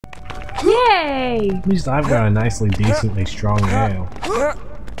Yay! At least I've got a nicely, decently strong ale.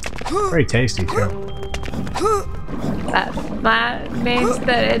 Very tasty too. That means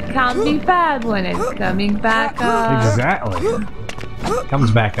that it can't be bad when it's coming back up. Exactly. Comes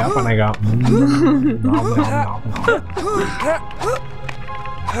back up and I go, nom, nom, nom, nom.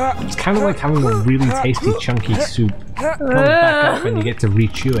 It's kind of like having a really tasty, chunky soup. Comes back up and you get to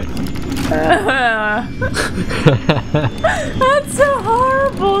re-chew it. That's a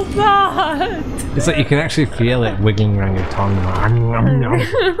horrible thought. It's like you can actually feel it wiggling around your tongue. I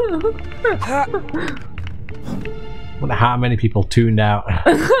wonder how many people tuned out.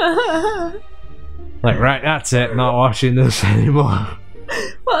 Like, right, that's it, not watching this anymore.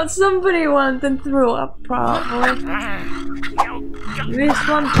 Well, somebody went and threw up, probably. At least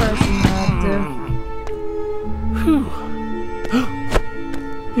one person had to.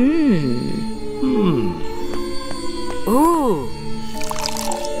 Ooh.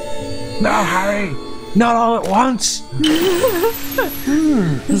 No, Harry! Not all at once!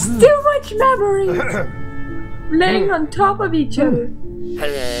 There's too much memory! Laying on top of each other.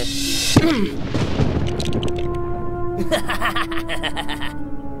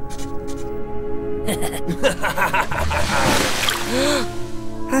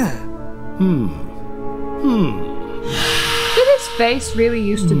 Did his face really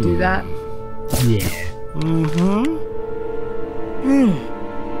used to do that? Yeah.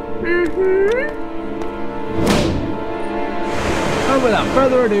 And without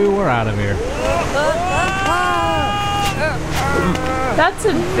further ado, we're out of here. That's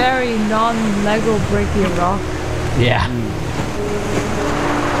a very non-Lego bricky rock. Yeah.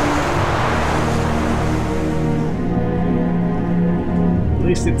 At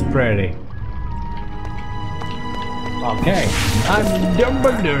least it's pretty. Okay, I'm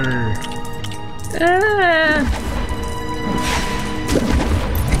Dumbledore.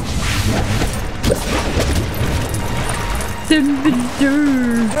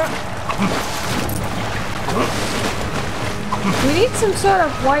 We need some sort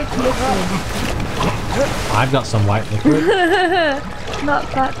of white liquid. I've got some white liquid. Not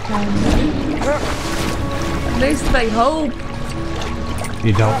that kind. At least I hope.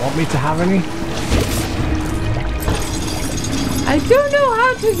 You don't want me to have any? I don't know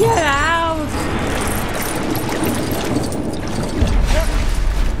how to get out.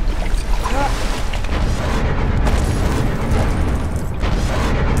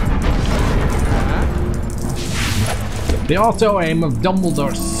 The auto aim of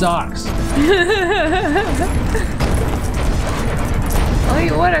Dumbledore sucks. Well,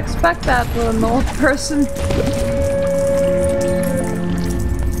 you would expect that for an old person.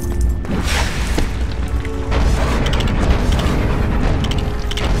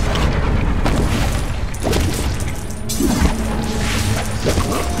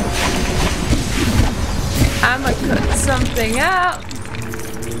 I'ma cut something out.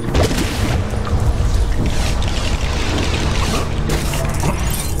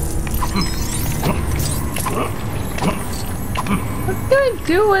 What do I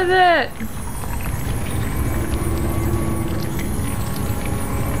do with it?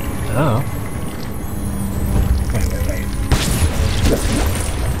 Oh. Wait.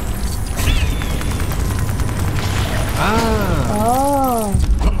 Ah. Oh.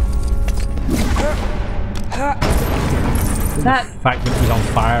 That. The fact that it was on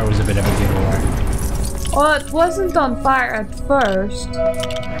fire was a bit of a giveaway. Well, it wasn't on fire at first.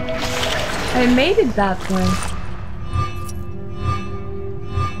 I made it that way.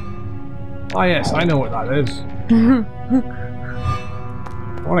 Oh yes, I know what that is.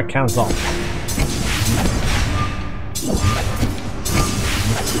 I want to count off.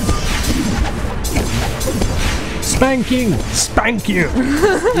 Spanking! Spank you!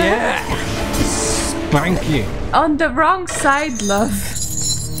 Yeah! Spank you! On the wrong side, love.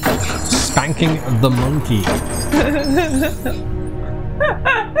 Spanking the monkey.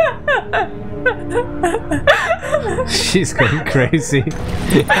 She's going crazy.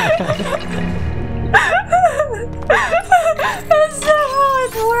 That's not how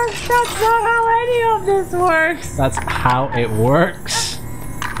it works. That's not how any of this works. That's how it works.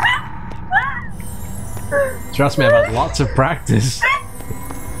 Trust me, I've had lots of practice.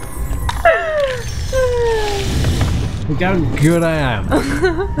 Look how good I am.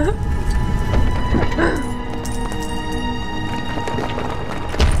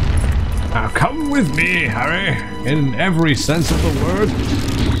 Now come with me, Harry, in every sense of the word.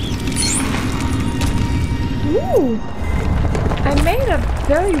 Ooh. I made a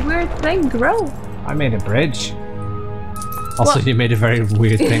very weird thing grow. I made a bridge. Also, What? you made a very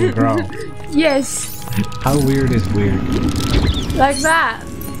weird thing grow. Yes. How weird is weird? Like that.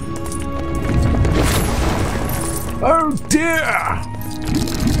 Oh dear!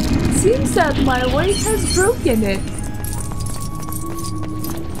 Seems that my weight has broken it.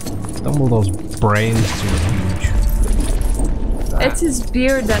 Dumbledore's brains too huge. It's his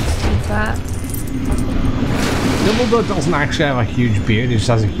beard that's too fat. Dumbledore doesn't actually have a huge beard, he just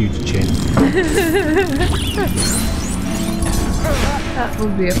has a huge chin. That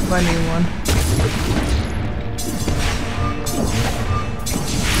would be a funny one.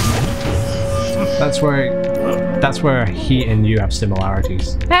 That's where he and you have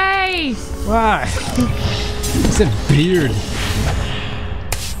similarities. Hey! Why? It's a beard.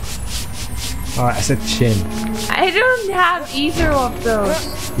 Alright, I said chin. I don't have either of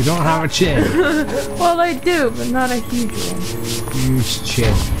those. You don't have a chin. Well, I do, but not a huge one. Huge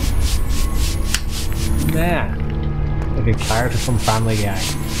chin. Nah. Like a character from Family Guy.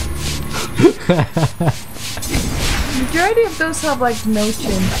 Majority of those have like no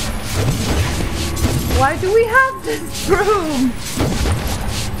chin. Why do we have this broom?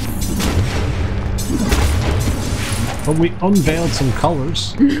 But we unveiled some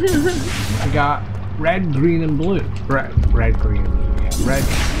colours. We got red, green, and blue. Red, green, and blue. Yeah, red.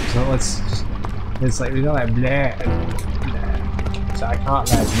 So it's like we don't have blah. So I can't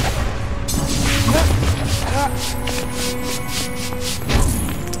let.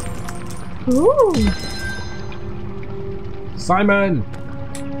 Ooh. Simon.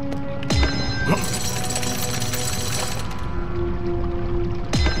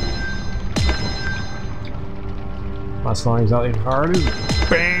 My song's out in hard.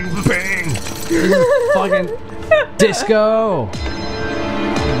 Bang, bang. Fucking disco.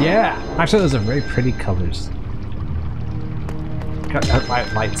 Yeah. Actually, those are very pretty colors.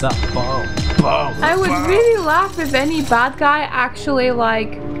 That lights up. Boom, boom. I would really laugh if any bad guy actually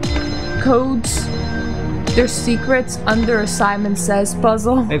like codes their secrets under a Simon Says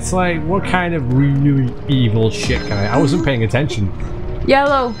puzzle. It's like, what kind of really evil shit can I wasn't paying attention.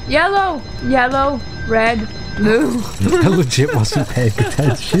 Yellow, yellow, yellow, red, blue. I legit wasn't paying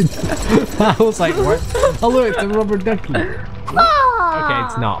attention. I was like, what? Oh look, it's a rubber ducky. Ah! Okay,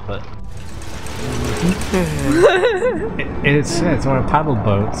 it's not, but it's one of paddle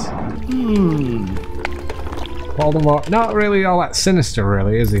boats. Voldemort, not really all that sinister,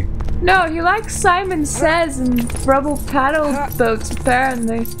 really, is he? No, he likes Simon Says and rubber paddle boats,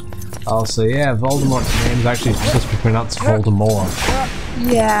 apparently. Also, yeah, Voldemort's name is actually supposed to be pronounced Voldemort.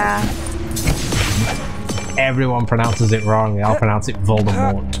 Yeah. Everyone pronounces it wrong, they all pronounce it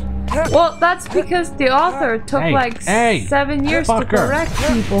Voldemort. Well, that's because the author took like 7 years to correct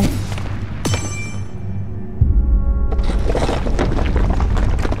people.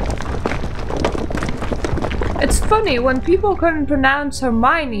 It's funny, when people couldn't pronounce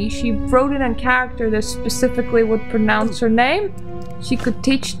Hermione, she wrote in a character that specifically would pronounce her name. She could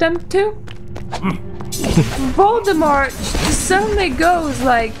teach them to. Voldemort suddenly goes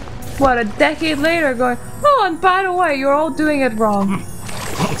like, what, a decade later going, oh, and by the way, you're all doing it wrong.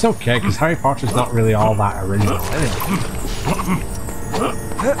 It's okay, because Harry Potter's not really all that original anyway.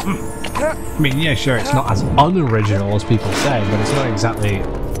 I mean, yeah, sure, it's not as unoriginal as people say, but it's not exactly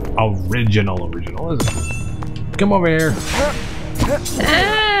original, is it? Come over here.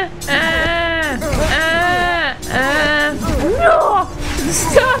 No!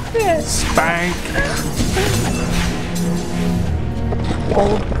 Stop it! Spank!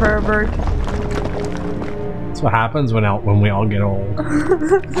 Old pervert. That's what happens when we all get old.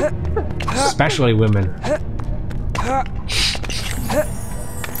 Especially women.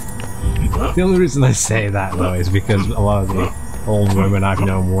 The only reason I say that, though, is because a lot of the old women I've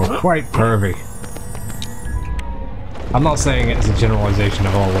known were quite pervy. I'm not saying it as a generalization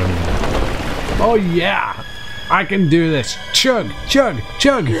of all women. Oh yeah! I can do this! Chug! Chug!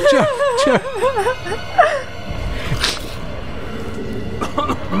 Chug! Chug! Chug!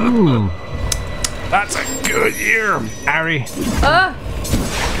 That's a good year, Harry!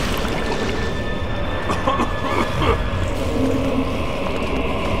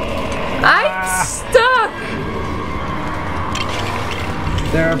 I'm stuck!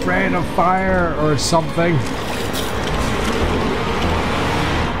 They're afraid of fire or something.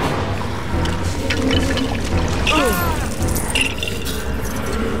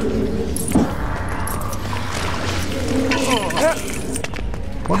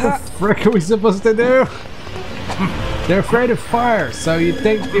 What the frick are we supposed to do? They're afraid of fire, so you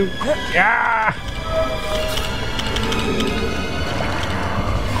think you... Yeah!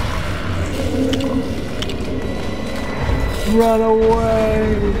 Run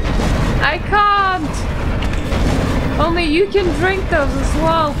away! I can't! Only you can drink those as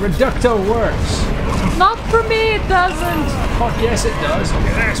well. Reducto works! Not for me, it doesn't. Fuck yes it does. Look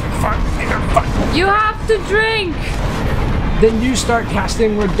at this. Fuck. You have to drink. Then you start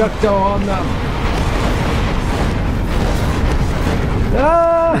casting Reducto on them.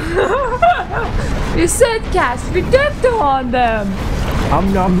 Ah! You said cast Reducto on them.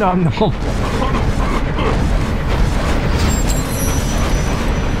 Nom nom nom.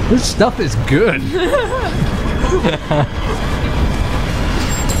 This stuff is good.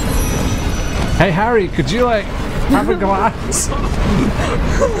 Hey Harry, could you like have a glass?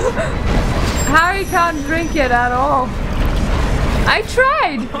 Harry can't drink it at all. I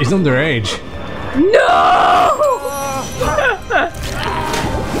tried. He's underage. No!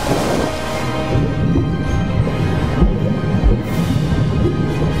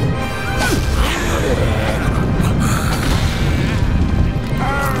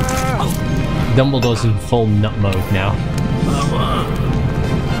 Dumbledore's in full nut mode now.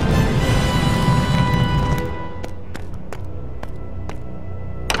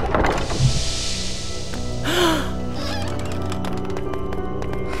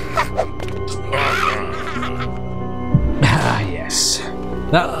 Ah, yes.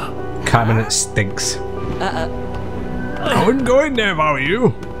 That cabinet stinks. I wouldn't go in there if I were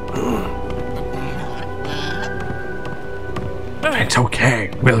you. It's okay.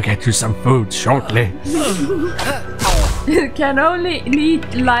 We'll get you some food shortly. It can only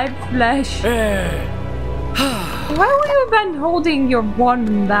eat live flesh. Why would you have been holding your wand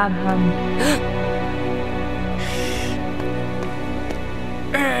in that hand?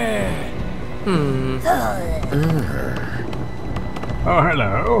 Oh,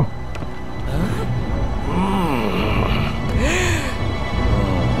 hello.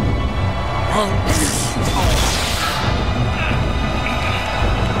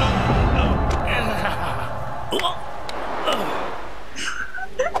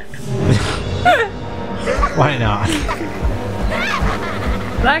 Why not? I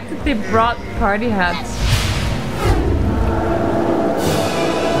like that they brought party hats.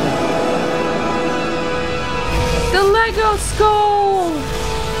 The Lego skull!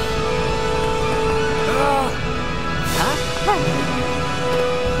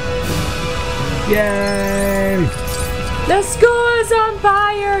 Yay! The skull is on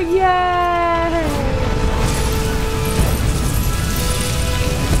fire! Yay!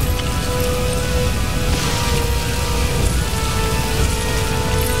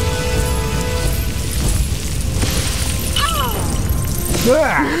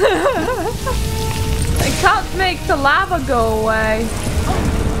 I can't make the lava go away.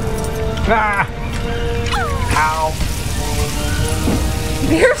 Ah! Ow!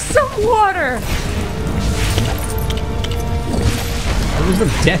 Here's some water. It was the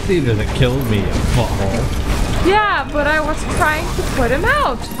Death Eater that killed me, you butthole. Yeah, but I was trying to put him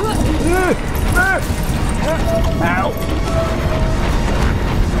out. Ow!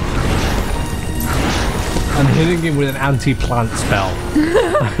 I'm hitting him with an anti-plant spell.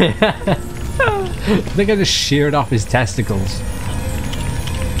 I think I just sheared off his testicles.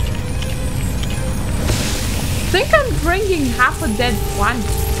 I think I'm bringing half a dead plant.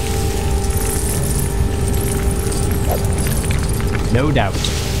 No doubt.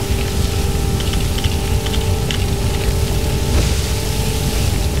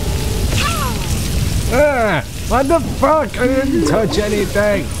 Ah, what the fuck? I didn't touch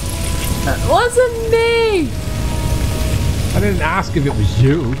anything. It wasn't me! I didn't ask if it was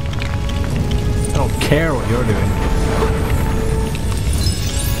you. I don't care what you're doing.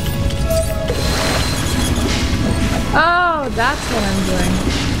 Oh, that's what I'm doing.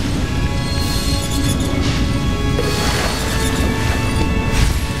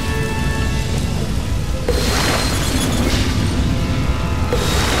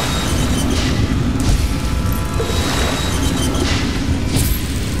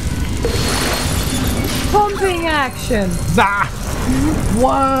 Pumping action. Ah!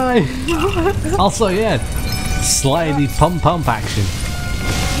 Why? Also, yeah, slidey pump action.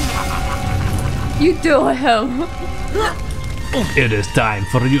 You do him. It is time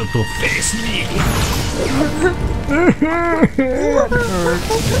for you to face me.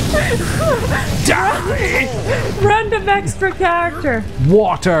 Die! Random extra character.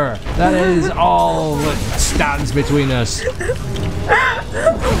 Water. That is all that stands between us.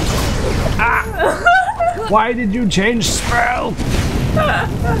 Ah! Why did you change spell?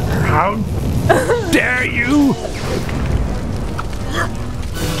 How dare you?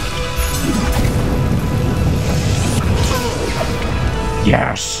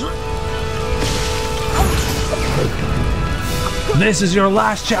 Yes. This is your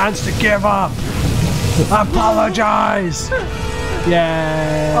last chance to give up. Apologize.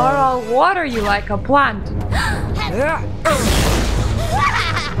 Yay! Or I'll water you like a plant.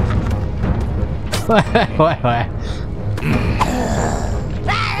 What?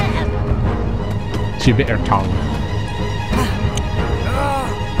 She bit her tongue.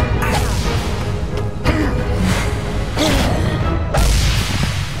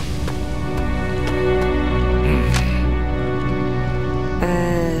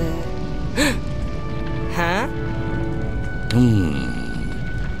 Huh?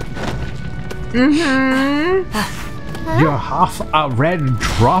 You're half a red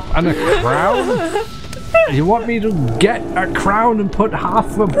drop and a crown? You want me to get a crown and put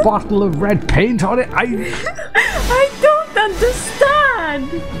half a bottle of red paint on it? I don't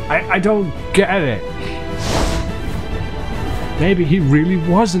understand. I don't get it. Maybe he really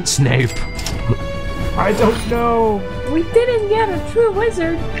wasn't Snape. I don't know. We didn't get a true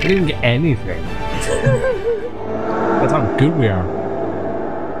wizard. We didn't get anything. That's how good we are.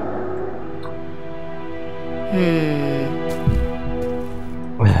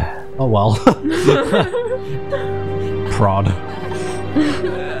 Oh well. Prod.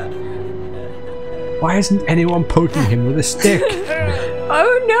 Why isn't anyone poking him with a stick?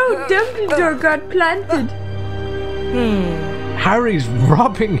 Oh no, Dumbledore got planted. Harry's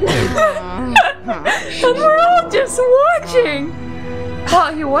robbing him. And we're all just watching.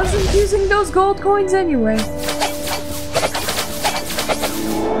 Well, he wasn't using those gold coins anyway.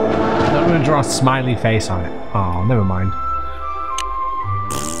 I'm gonna draw a smiley face on it. Oh, never mind.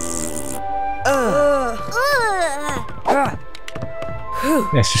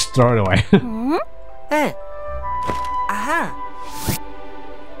 Let's just throw it away.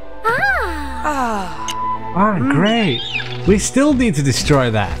 Ah, great. We still need to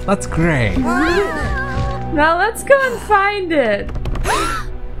destroy that. That's great. Now let's go and find it.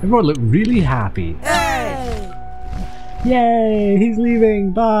 Everyone looked really happy. Yay, he's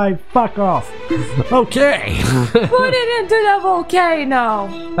leaving. Bye. Fuck off. Okay. Put it into the volcano.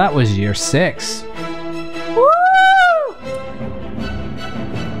 That was year 6. Woo!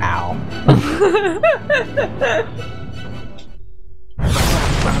 Ow.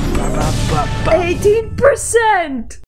 18%.